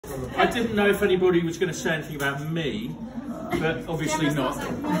I didn't know if anybody was going to say anything about me, but obviously not.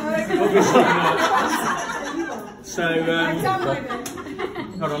 Obviously not. So,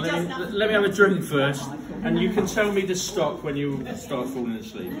 hold on, let me have a drink first, and you can tell me to stop when you start falling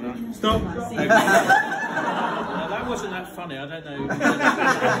asleep. Right? Stop. Okay. No, that wasn't that funny. I don't know.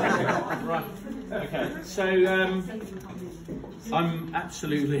 Right. Okay. So I'm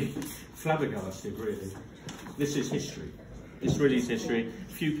absolutely flabbergasted. Really, this is history. This really is history.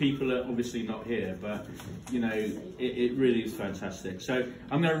 Few people are obviously not here, but you know, it really is fantastic. So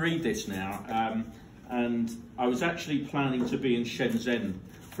I'm going to read this now. And I was actually planning to be in Shenzhen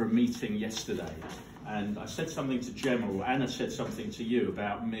for a meeting yesterday, and I said something to Gemma, or Anna said something to you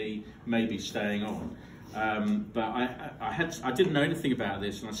about me maybe staying on, but I didn't know anything about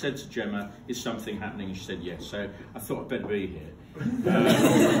this, and I said to Gemma, is something happening? And she said yes, so I thought I'd better be here.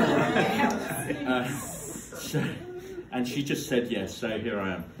 And she just said yes, so here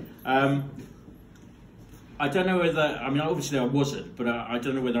I am. I don't know whether, I mean, obviously I wasn't, but I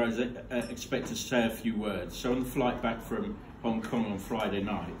don't know whether I was expected to say a few words. So on the flight back from Hong Kong on Friday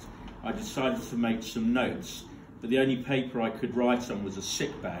night, I decided to make some notes, but the only paper I could write on was a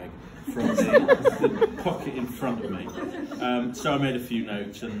sick bag from the pocket in front of me. So I made a few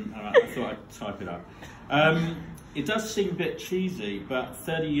notes, and I thought I'd type it up. It does seem a bit cheesy, but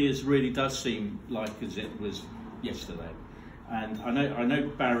 30 years really does seem like as it was yesterday. And I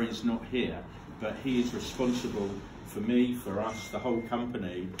know Barry's not here, but he is responsible for me, for us, the whole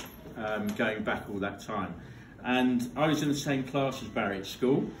company, going back all that time. And I was in the same class as Barry at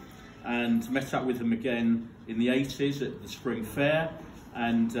school, and met up with him again in the 80s at the Spring Fair,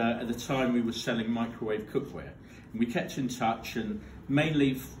 and at the time we were selling microwave cookware. And we kept in touch, and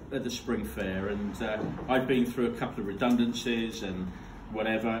mainly at the Spring Fair, and I'd been through a couple of redundancies and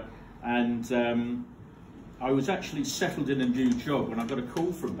whatever, and I was actually settled in a new job when I got a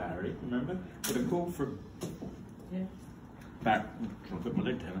call from Barry, remember? Got a call from Barry, I'll put my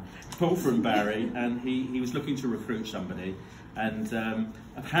leg down. Call from Barry, and he was looking to recruit somebody, and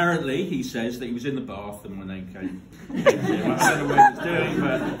apparently he says that he was in the bath, and when they came I don't know what he was doing,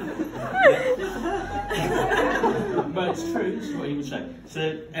 but it's true, this is what he was saying.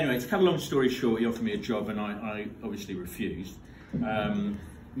 So anyway, to cut a long story short, he offered me a job, and I obviously refused.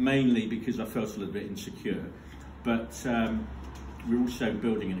 Mainly because I felt a little bit insecure, but we're also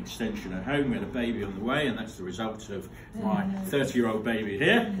building an extension at home. We had a baby on the way, and that's the result of my 30-year-old baby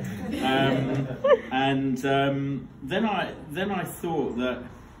here. Then I thought that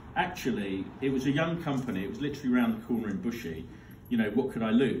actually it was a young company. It was literally around the corner in Bushy. You know, what could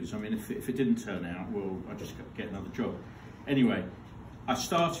I lose? I mean, if it didn't turn out, well, I just get another job. Anyway, I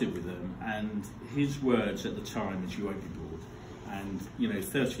started with them, and his words at the time is, "You won't be bored." And you know,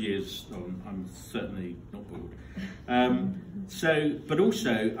 30 years on, I'm certainly not bored. But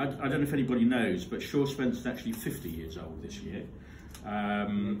also, I don't know if anybody knows, but Shaw Spencer's actually 50 years old this year.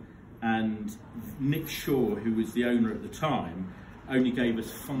 And Nick Shaw, who was the owner at the time, only gave us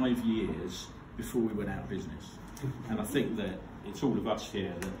 5 years before we went out of business. And I think that it's all of us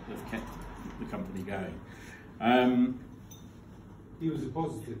here that have kept the company going. He was a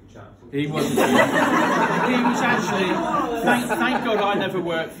positive chap. He was. He was actually. Thank God I never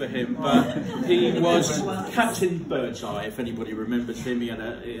worked for him, but he was Captain Birdseye. If anybody remembers him, he had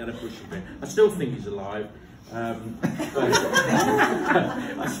a bushy beard. I still think he's alive. I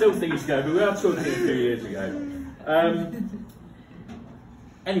still think he's going. But we are talking a few years ago.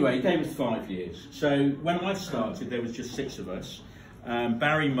 Anyway, he gave us 5 years. So when I started, there was just 6 of us: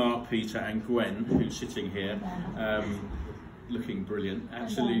 Barry, Mark, Peter, and Gwen, who's sitting here. Looking brilliant,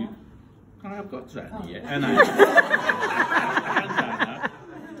 absolutely. I've got that yet. And Anna.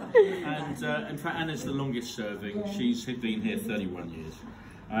 And in fact, Anna's the longest serving. She's been here 31 years.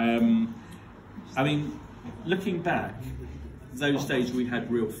 I mean, looking back, those days we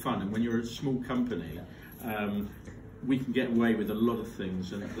had real fun. And when you're a small company, we can get away with a lot of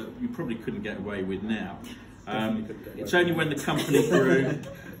things that you probably couldn't get away with now. It's only when the company grew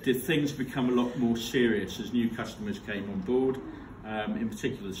did things become a lot more serious as new customers came on board, in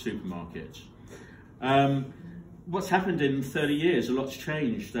particular the supermarkets. What's happened in 30 years? A lot's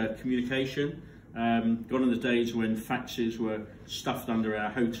changed. Communication, gone are the days when faxes were stuffed under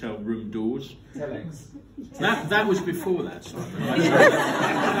our hotel room doors. Telex. That was before that, Simon. That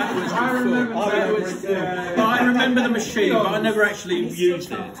was before. I remember the machine, but I never actually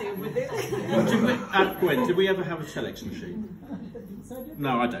used it. Gwen, did we ever have a telex machine?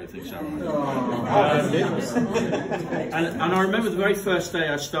 No, I don't think so. And I remember the very first day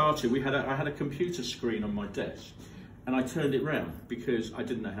I started, I had a computer screen on my desk, and I turned it round because I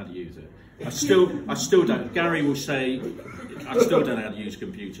didn't know how to use it. I still don't. Gary will say, I still don't know how to use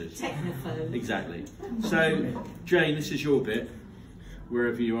computers. Technophone. Exactly. So, Jane, this is your bit,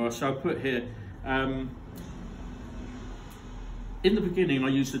 wherever you are. So I'll put here, in the beginning I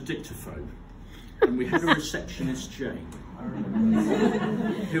used a dictaphone, and we had a receptionist, Jane,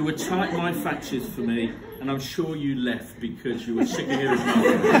 who would type my faxes for me, and I'm sure you left because you were sick of hearing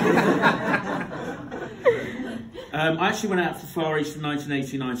I actually went out to the Far East in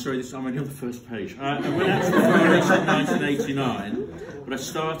 1989. Sorry, I'm only on the first page. I went out to the Far East in 1989, but I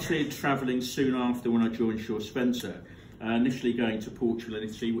started travelling soon after when I joined Shaw Spencer. Initially going to Portugal and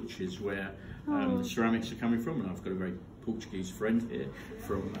Italy, which is where the ceramics are coming from, and I've got a very Portuguese friend here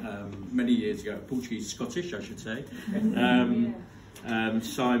from many years ago, Portuguese-Scottish, I should say.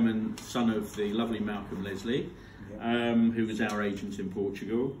 Simon, son of the lovely Malcolm Leslie, who was our agent in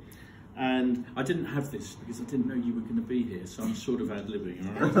Portugal. And I didn't have this because I didn't know you were going to be here, so I'm sort of ad-libbing.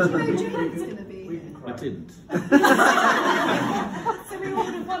 Right? Did you know Jane's going to be here? I didn't. So we all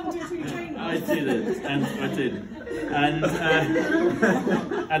would have wondered who Jane was. I didn't, and I didn't.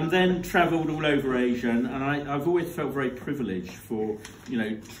 And then travelled all over Asia, and I've always felt very privileged for, you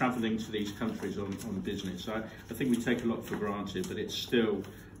know, travelling to these countries on business. I think we take a lot for granted, but it's still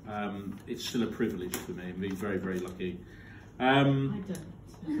a privilege for me. I'm being very, very lucky. I don't.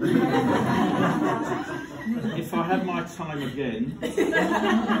 If I had my time again,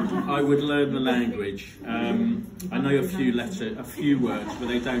 I would learn the language. I know a few words, but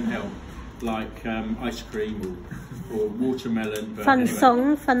they don't help, like ice cream or watermelon. But Fun anyway.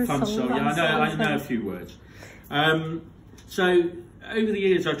 song. Yeah, I know a few words. So over the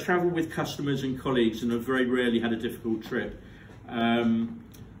years, I've travelled with customers and colleagues, and I've very rarely had a difficult trip.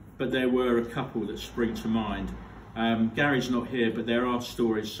 But there were a couple that spring to mind. Gary's not here, but there are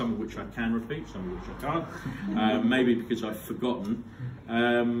stories, some of which I can repeat, some of which I can't, maybe because I've forgotten.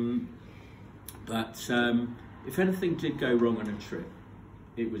 But if anything did go wrong on a trip,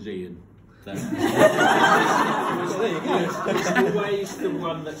 it was Ian. It's always the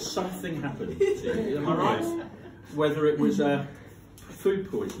one that something happened to. Am I right? Whether it was food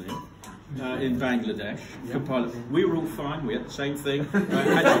poisoning in Bangladesh, we were all fine. We had the same thing.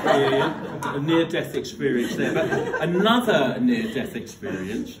 Had a near-death experience there. But another near-death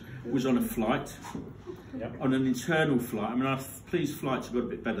experience was on a flight, on an internal flight. I mean, please, flights have got a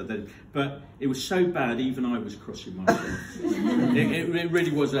bit better then, but it was so bad even I was crossing myself. it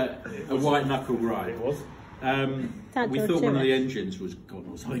really was a white knuckle ride. It was. We thought one of the engines was gone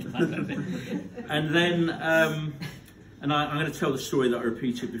or something like that. And then, and I'm going to tell the story that I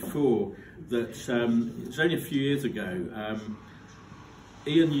repeated before, that it was only a few years ago.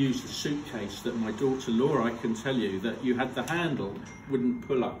 Ian used a suitcase that my daughter Laura, I can tell you, that you had the handle, wouldn't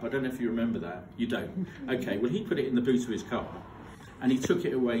pull up. I don't know if you remember that. You don't? Okay, well he put it in the boot of his car and he took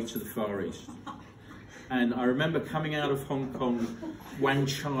it away to the Far East. And I remember coming out of Hong Kong, Wan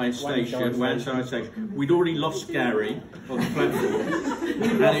Chai Station. We'd already lost Gary on the platform,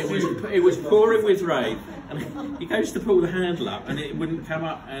 and it was pouring with rain. And he goes to pull the handle up, and it wouldn't come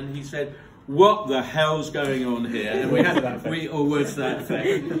up. And he said, "What the hell's going on here?" And or words to that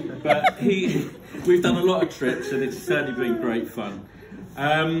effect. But we've done a lot of trips, and it's certainly been great fun.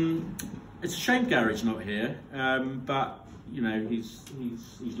 It's a shame Gary's not here, but you know he's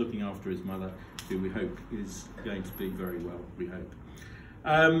looking after his mother, who we hope is going to be very well, we hope.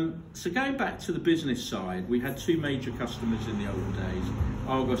 So going back to the business side, we had two major customers in the old days,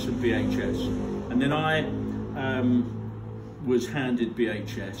 Argos and BHS. And then I was handed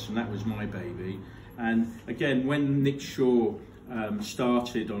BHS, and that was my baby. And again, when Nick Shaw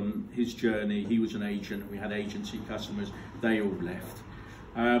started on his journey, he was an agent, we had agency customers, they all left.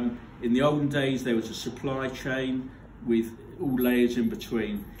 In the olden days, there was a supply chain with all layers in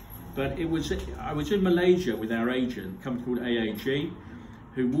between. But I was in Malaysia with our agent, a company called AAG,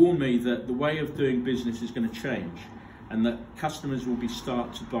 who warned me that the way of doing business is going to change and that customers will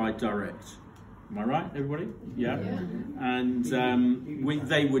start to buy direct. Am I right, everybody? Yeah. And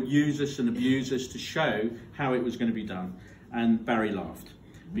they would use us and abuse us to show how it was going to be done. And Barry laughed,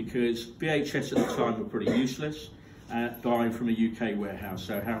 because BHS at the time were pretty useless at buying from a UK warehouse,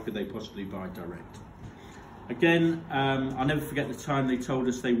 so how could they possibly buy direct? Again, I'll never forget the time they told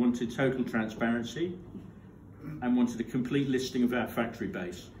us they wanted total transparency and wanted a complete listing of our factory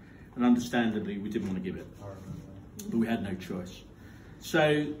base. And understandably, we didn't want to give it, but we had no choice.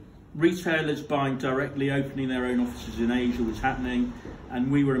 So retailers buying directly, opening their own offices in Asia was happening, and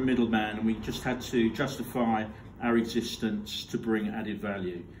we were a middleman, and we just had to justify our existence to bring added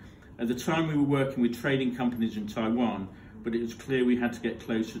value. At the time, we were working with trading companies in Taiwan, but it was clear we had to get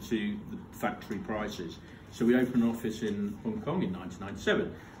closer to the factory prices. So we opened an office in Hong Kong in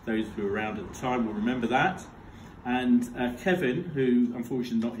 1997. Those who were around at the time will remember that. And Kevin, who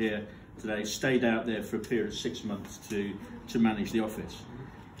unfortunately not here today, stayed out there for a period of 6 months to manage the office.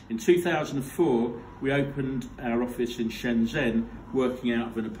 In 2004, we opened our office in Shenzhen, working out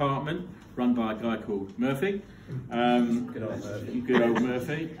of an apartment run by a guy called Murphy. Good old Murphy. Good old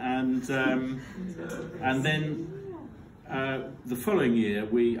Murphy. And then the following year,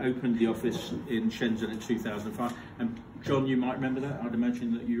 we opened the office in Shenzhen in 2005. And John, you might remember that. I'd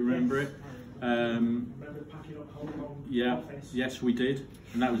imagine that you remember it. Remember packing up Hong Kong office? Yes, we did.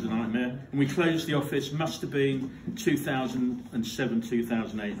 And that was a nightmare. And we closed the office, must have been 2007,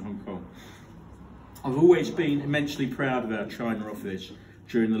 2008 in Hong Kong. I've always been immensely proud of our China office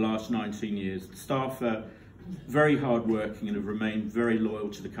during the last 19 years. The staff are very hard working and have remained very loyal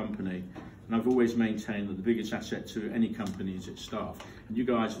to the company. And I've always maintained that the biggest asset to any company is its staff. And you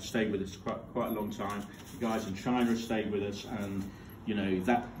guys have stayed with us quite a long time. You guys in China have stayed with us, and you know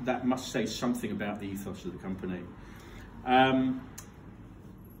that must say something about the ethos of the company.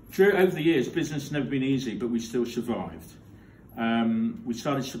 Over the years, business has never been easy, but we still survived. We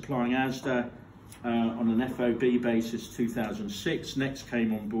started supplying Asda on an FOB basis 2006. Next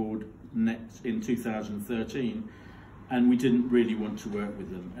came on board in 2013, and we didn't really want to work with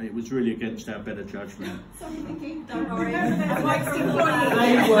them. It was really against our better judgment. Sorry, Vicky, don't worry. They were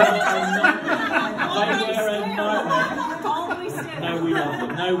a nightmare. No, we love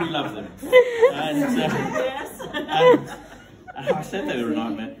them. No, we love them. And I said they were a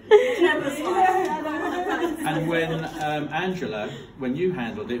nightmare. And when Angela, when you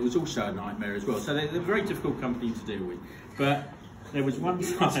handled it, it was also a nightmare as well. So they're a very difficult company to deal with. But there was one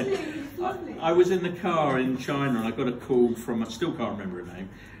time, I was in the car in China and I got a call from, I still can't remember her name.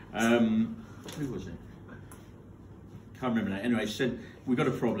 Who was it? Can't remember that. Anyway, she said, we've got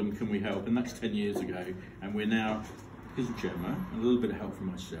a problem, can we help? And that's 10 years ago. And we're now, here's Gemma, and a little bit of help from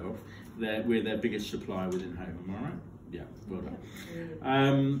myself. We're their biggest supplier within home, am I right? Yeah, well done.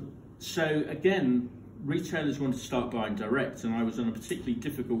 So again, retailers want to start buying direct, and I was on a particularly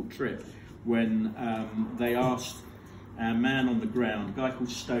difficult trip when they asked our man on the ground, a guy called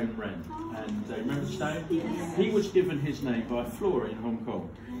Stone Wren, and remember Stone? Yes. He was given his name by Flora in Hong Kong.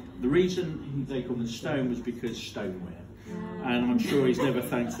 The reason they called him Stone was because stoneware. And I'm sure he's never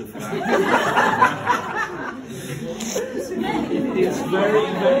thanked her for that. It's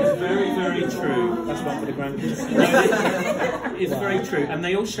very true. That's one for the grandkids. It's very true. And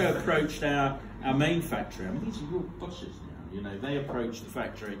they also approached our main factory. I mean, these are your bosses now. You know, they approached the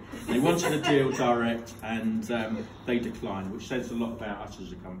factory. They wanted a deal direct, and they declined, which says a lot about us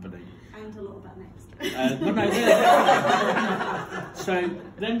as a company. And a lot about Next. So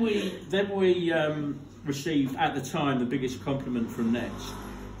then we received at the time the biggest compliment from Next,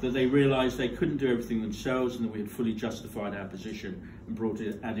 that they realised they couldn't do everything themselves and that we had fully justified our position and brought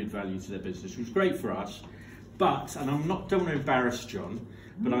added value to their business, which was great for us. But, and don't want to embarrass John,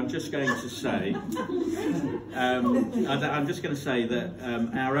 but I'm just going to say, that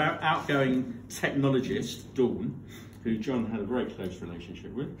our outgoing technologist, Dawn, who John had a very close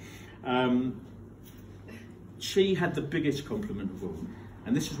relationship with, she had the biggest compliment of all.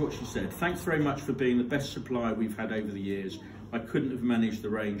 And this is what she said: thanks very much for being the best supplier we've had over the years. I couldn't have managed the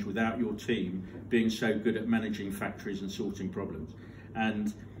range without your team being so good at managing factories and sorting problems.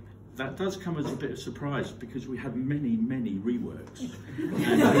 And that does come as a bit of surprise, because we had many reworks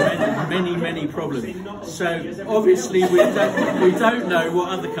and many problems. So obviously we don't know what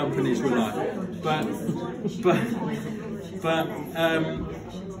other companies were like. But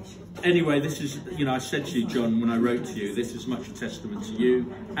anyway, this is, you know, I said to you, John, when I wrote to you, this is much a testament to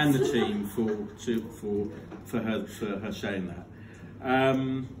you and the team for her saying that.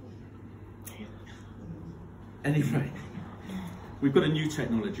 Anyway, we've got a new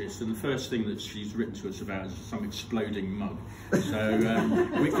technologist, and the first thing that she's written to us about is some exploding mug. So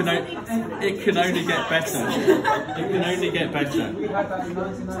it can only get better. It can only get better. We had that in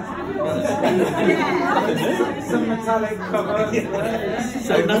 1990. Some metallic cover.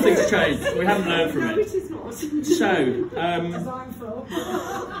 So nothing's changed. We haven't learned from it. So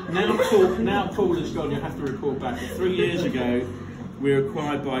now Paul has gone. You have to report back. 3 years ago, we were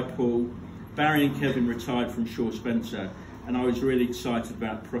acquired by Paul. Barry and Kevin retired from Shaw Spencer, and I was really excited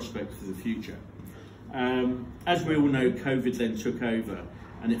about the prospect for the future. As we all know, COVID then took over,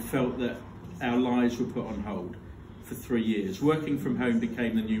 and it felt that our lives were put on hold for 3 years. Working from home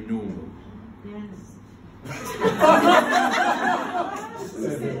became the new normal.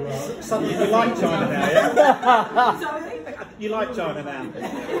 Suddenly you like China now, yeah? You like China now?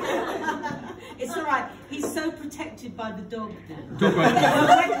 It's all right. He's so protected by the dog now.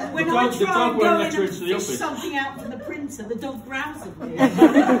 When The I dog try and won't go let in her and into the fish office. something out from the printer, the dog growls at me.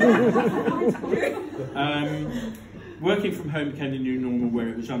 Working from home became the new normal where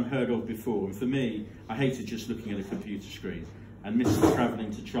it was unheard of before, and for me, I hated just looking at a computer screen and missing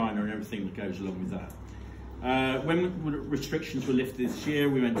travelling to China and everything that goes along with that. When restrictions were lifted this year,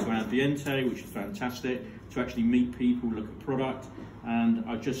 we went to Ambiente, which was fantastic, to actually meet people, look at product, and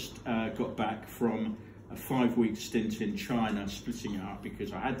I just got back from a 5-week stint in China, splitting it up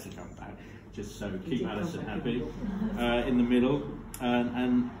because I had to come back, just so keep Alison happy, in the middle,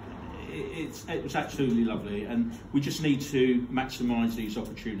 and it was absolutely lovely, and we just need to maximise these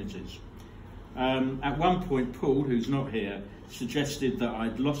opportunities. At one point, Paul, who's not here, suggested that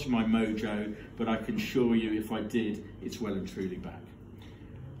I'd lost my mojo, but I can assure you if I did, it's well and truly back.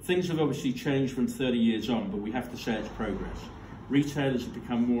 Things have obviously changed from 30 years on, but we have to say it's progress. Retailers have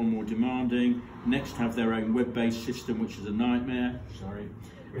become more and more demanding. Next have their own web-based system, which is a nightmare. Sorry.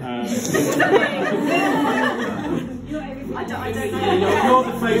 I don't know. You're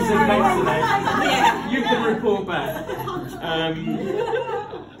the face of next today. You can report back.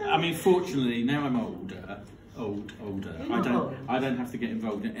 I mean, fortunately, now I'm older. I don't have to get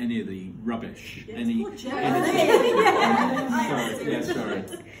involved in any of the rubbish. Sorry.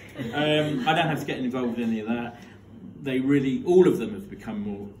 I don't have to get involved in any of that. All of them have become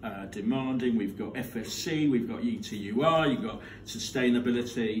more demanding. We've got FSC, we've got ETUR, you've got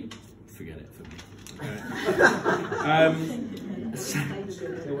sustainability. Forget it for me.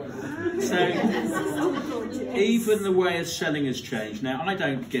 So even the way of selling has changed. Now I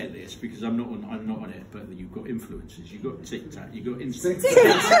don't get this because I'm not on it, but you've got influencers, you've got TikTok, you've got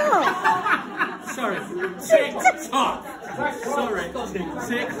Instagram. Sorry, TikTok.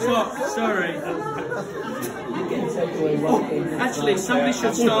 Sorry. Actually, somebody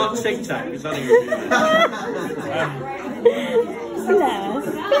should start TikTok because I think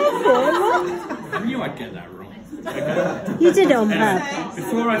I knew I'd get that wrong. Okay. You did it on purpose.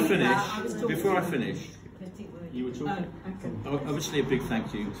 Before I finish, you were talking. Obviously, a big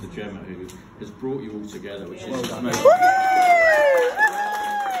thank you to Gemma, who has brought you all together, which is amazing. I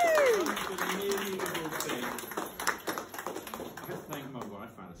have to thank my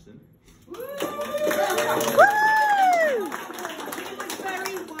wife, Alison. He was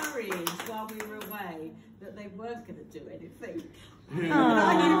very worried while we were away that they weren't going to do anything. I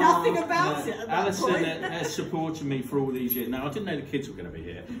knew nothing about it at that Alison point. has supported me for all these years. Now, I didn't know the kids were going to be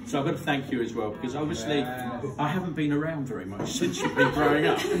here, so I've got to thank you as well, because obviously I haven't been around very much since you've been growing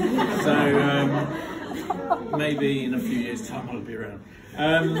up. So maybe in a few years' time I'll be around.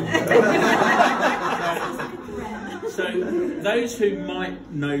 So those who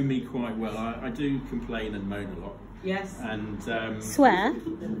might know me quite well, I do complain and moan a lot. Yes. And Swear.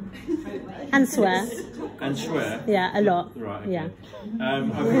 And swear. And swear. Yeah, a lot. Right. Okay. Yeah.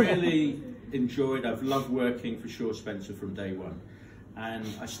 I've really I've loved working for Shaw Spencer from day one, and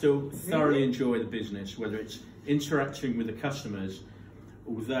I still thoroughly enjoy the business, whether it's interacting with the customers.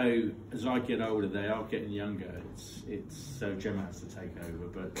 Although as I get older, they are getting younger. It's so Gemma has to take over,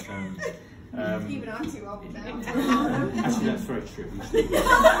 but. Even I'm too old now. Actually, that's very true.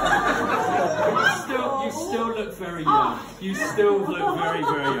 You still look very young. You still look very,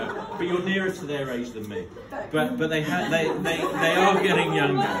 very young. But you're nearer to their age than me. But they are getting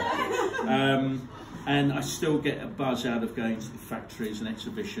younger. And I still get a buzz out of going to the factories and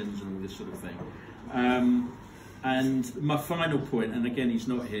exhibitions and all this sort of thing. And my final point, and again he's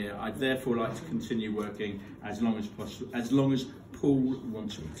not here, I'd therefore like to continue working as long as possible, as long as Paul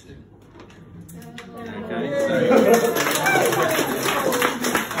wants me to. Okay, so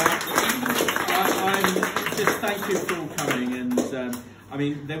just thank you for all coming, and I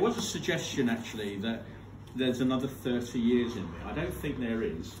mean there was a suggestion actually that there's another 30 years in me. I don't think there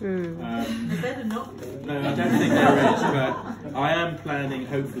is. There better not be. No, I don't think there is, but I am planning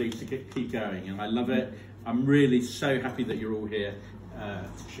hopefully to keep going, and I love it. I'm really so happy that you're all here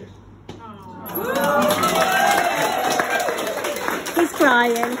to share. He's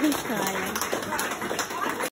crying.